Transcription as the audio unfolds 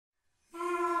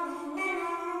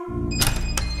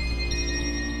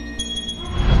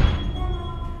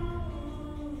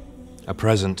A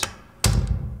present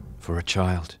for a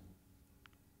child.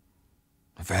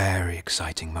 A very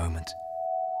exciting moment.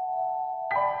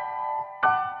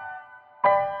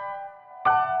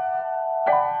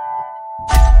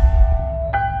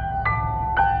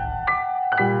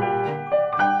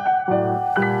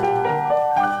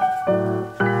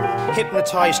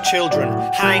 Hypnotized children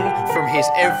hang from his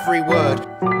every word.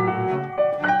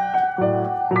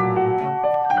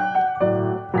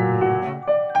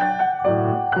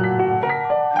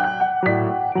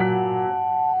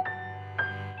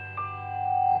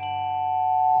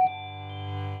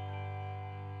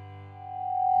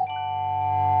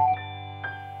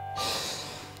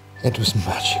 It was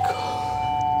magical.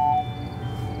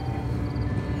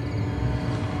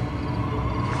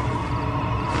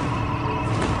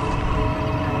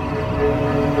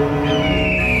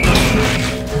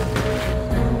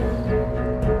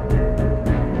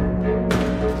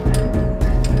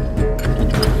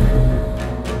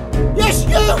 Yes,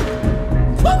 you!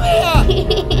 Come here!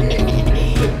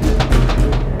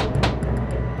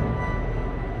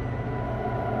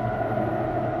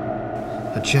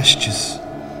 Her gestures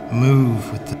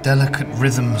move with the delicate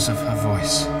rhythms of her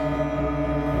voice.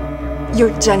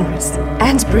 You're generous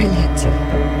and brilliant.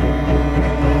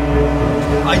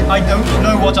 I don't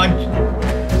know what I'm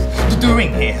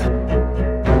doing here.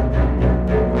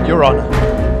 Your Honor,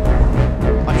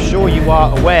 I'm sure you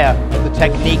are aware of the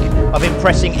technique of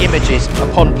impressing images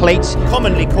upon plates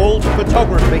commonly called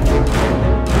photography.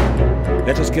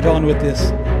 Let us get on with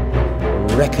this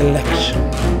recollection.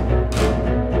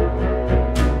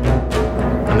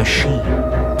 A machine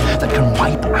that can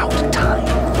wipe out time,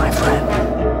 my friend.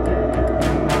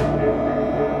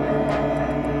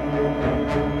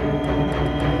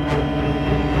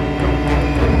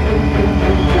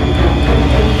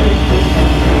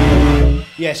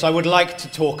 Yes, I would like to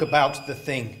talk about the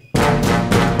thing.